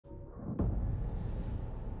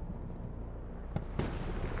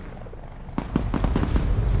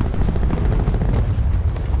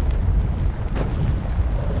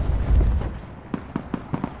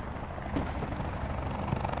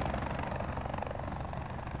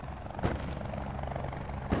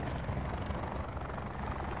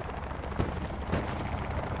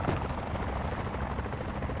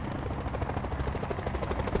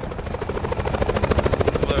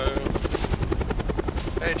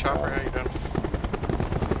Chopper, how you doing?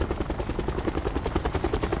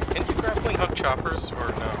 Can you grappling hook choppers or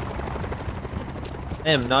no? I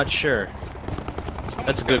am not sure.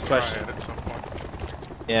 That's a good question. At some point.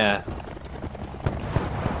 Yeah.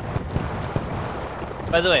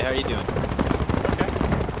 By the way, how are you doing? Okay.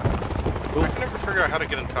 Ooh. I can never figure out how to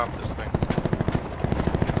get on top of this thing.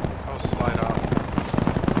 I'll slide off.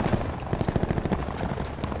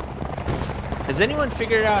 Has anyone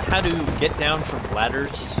figured out how to get down from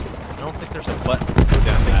ladders? I don't think there's a button to go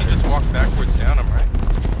down ladders. You just walk backwards down them, right?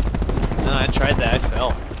 No, I tried that. I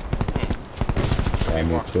fell.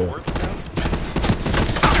 Walk too. forwards down?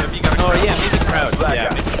 Have you got a Oh crouch? yeah, maybe crouch. Blackout.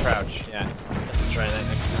 Yeah, maybe crouch. Yeah. I'll try that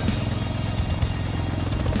next time.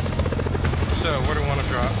 So, where do we want to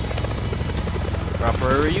drop? Drop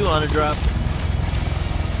wherever you want to drop. I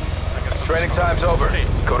guess I'll Training just mark time's the over.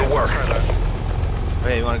 states. Go to Okay, work. let's try that.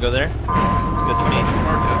 Okay, you want to go there? Sounds good to Someone me. just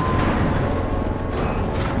marked it.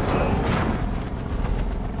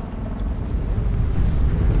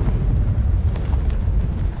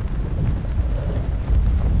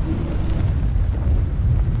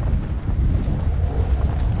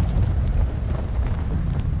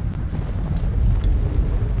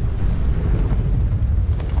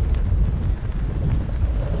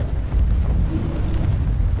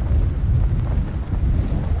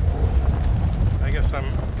 I'm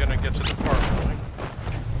gonna get to the far building.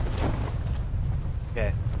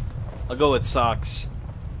 Okay. I'll go with socks.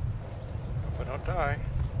 Hope I don't die.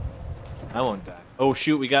 I won't die. Oh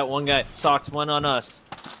shoot, we got one guy. Socks, one on us.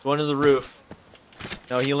 Going to the roof.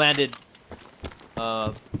 No, he landed.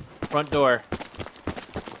 Front door.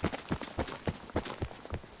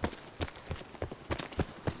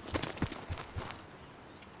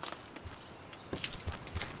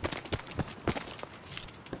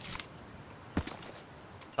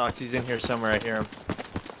 Socks, he's in here somewhere. I hear him.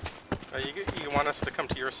 You want us to come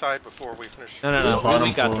to your side before we finish? No, no, no. Bottom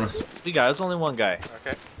We got floor. this. We got it. There's only one guy.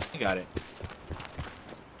 Okay. We got it.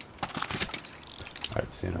 I've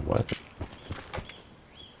seen a weapon.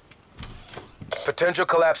 Potential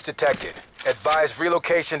collapse detected. Advise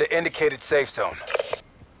relocation to indicated safe zone.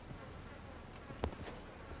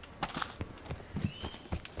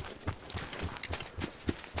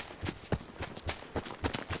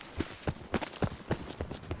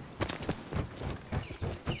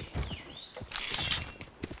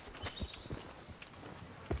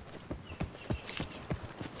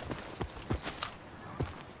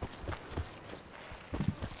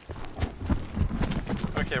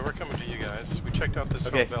 Okay, we're coming to you guys. We checked out this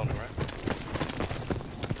Okay. whole building, right?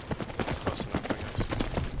 Close enough, I guess.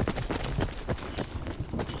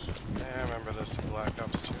 Yeah, I remember this in Black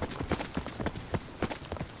Ops 2.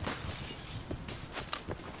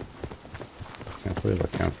 Can't believe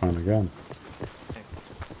I can't find a gun.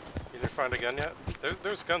 You didn't find a gun yet?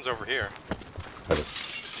 There's guns over here. That is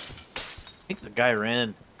I think the guy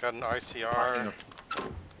ran. Got an ICR.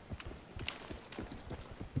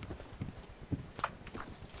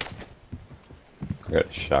 I got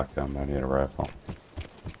a shotgun, but I need a rifle.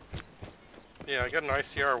 Yeah, I got an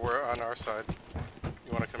ICR. We're on our side.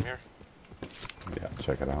 You want to come here? Yeah,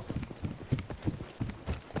 check it out.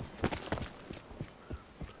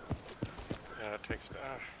 Yeah, it takes...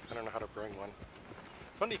 I don't know how to bring one.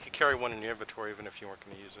 Funny you could carry one in your inventory even if you weren't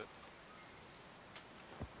going to use it.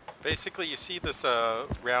 Basically, you see this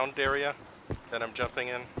round area that I'm jumping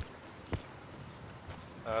in?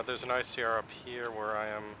 There's an ICR up here where I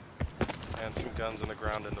am, and some guns on the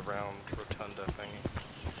ground in the round rotunda thingy.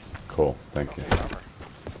 Cool, thank you. Okay, armor.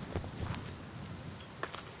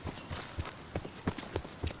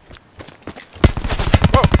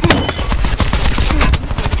 Whoa!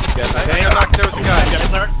 Guys, I okay? got knocked. There was a guy.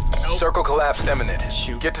 Guys are nope. Circle collapse imminent.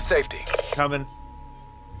 Shoot. Get to safety. Coming.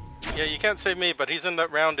 Yeah, you can't save me, but he's in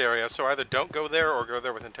that round area, so either don't go there or go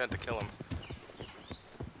there with intent to kill him.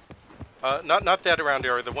 Not that round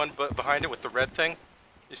area, the one behind it with the red thing.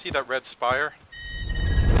 You see that red spire?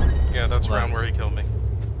 Yeah, that's Hold on. around where he killed me.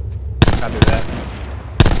 Copy that.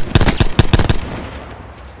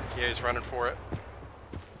 Yeah, he's running for it.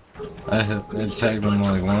 I tagged him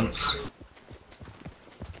like once.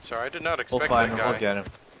 Sorry, I did not We'll expect find that him. guy. We'll get him.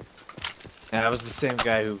 Yeah, that was the same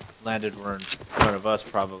guy who landed in front of us,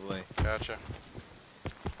 probably. Gotcha.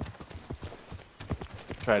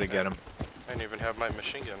 Try to get him. I didn't even have my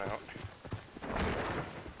machine gun out.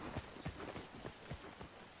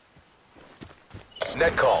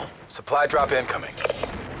 Net call. Supply drop incoming.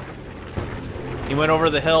 He went over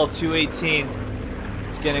the hill, 218.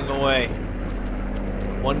 He's getting away.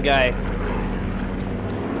 One guy.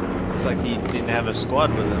 Looks like he didn't have a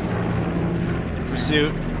squad with him. In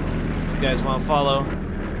pursuit. You guys want to follow?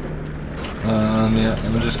 Yeah,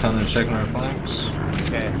 I'm just kind of checking our flanks.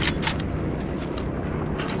 Okay.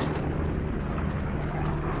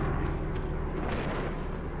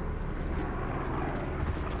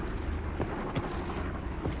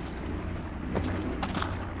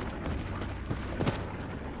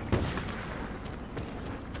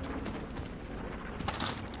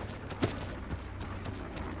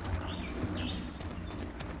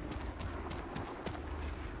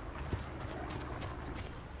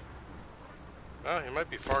 Oh, he might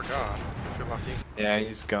be far gone, if you're lucky. Yeah,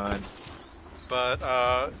 he's gone.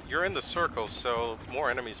 But, you're in the circle, so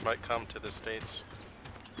more enemies might come to the States.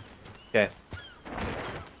 Okay.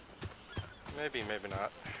 Maybe, maybe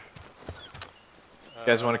not. You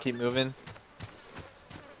guys want to keep moving?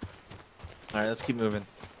 Alright, let's keep moving.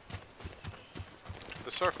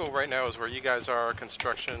 The circle right now is where you guys are,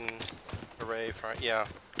 construction array, yeah.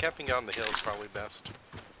 Camping out on the hill is probably best.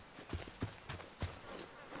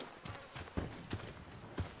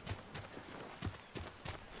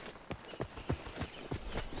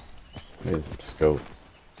 Here's a scope.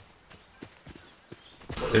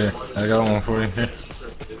 Here, I got one for you. Here.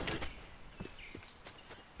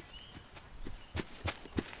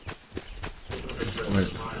 Wait,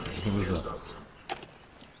 what was that?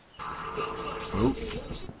 Oh.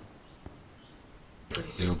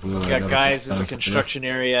 Yo, Blue, We got guys in the construction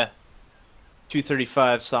area.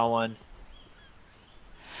 235, saw one.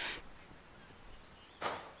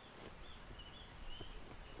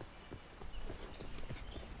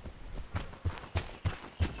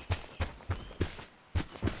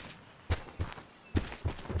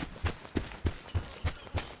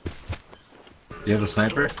 You have a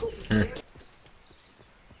sniper? Here.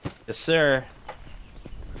 Yes, sir.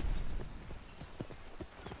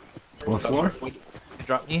 What floor? Wait, you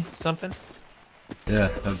drop me something? Yeah,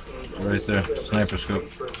 right there. Sniper scope.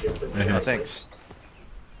 Right here. Oh, thanks.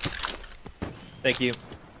 Thank you.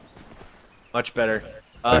 Much better.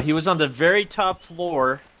 He was on the very top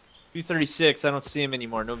floor. 236. I don't see him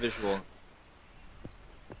anymore. No visual.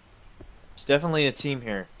 There's definitely a team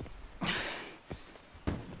here.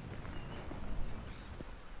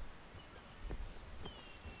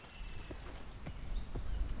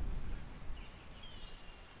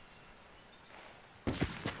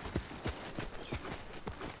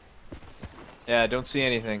 Yeah, I don't see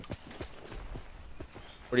anything.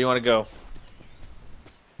 Where do you want to go?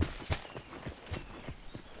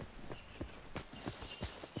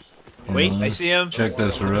 Wait, I see him. Check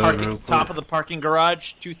this road Parking, real quick. top of the parking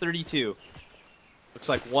garage, 232. Looks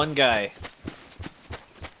like one guy.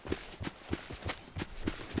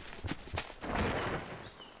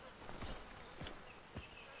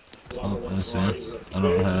 Oh, I see him. I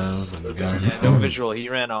don't have a gun. Yeah, no visual. He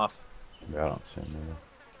ran off. Yeah, I don't see him either.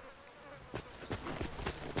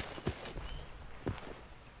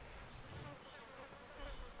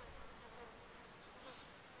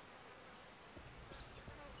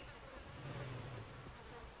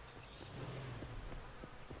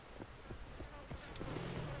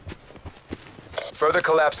 Further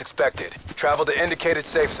collapse expected. Travel to indicated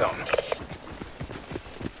safe zone.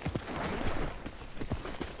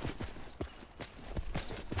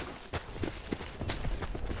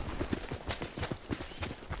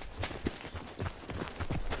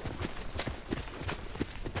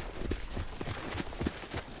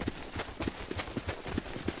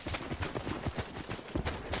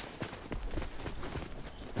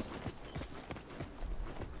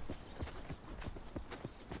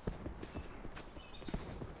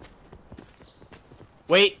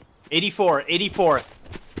 Wait, 84, 84.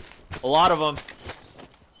 A lot of them.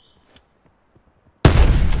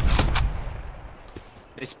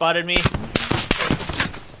 They spotted me.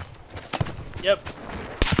 Yep.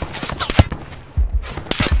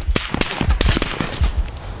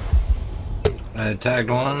 I tagged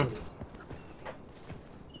one.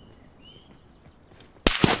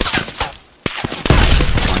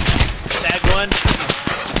 Tag one.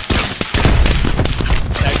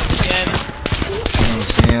 Tag him again. I don't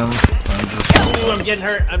see him. Ooh, I'm getting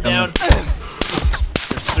hurt. I'm down.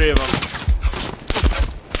 There's three of them.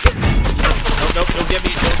 Nope, nope, don't get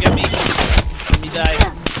me. Don't get me. Let me die.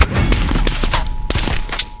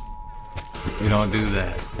 We don't do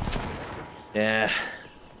that. Yeah.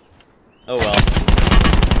 Oh well.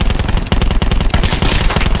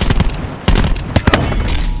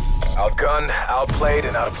 Outgunned, outplayed,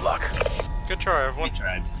 and out of luck. Good try, everyone. We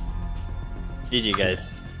tried. GG,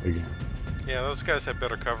 guys. Again. Yeah, those guys had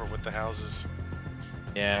better cover with the houses.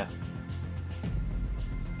 Yeah.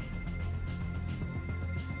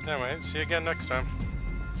 Anyway, see you again next time.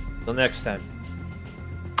 Till next time.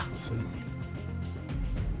 See.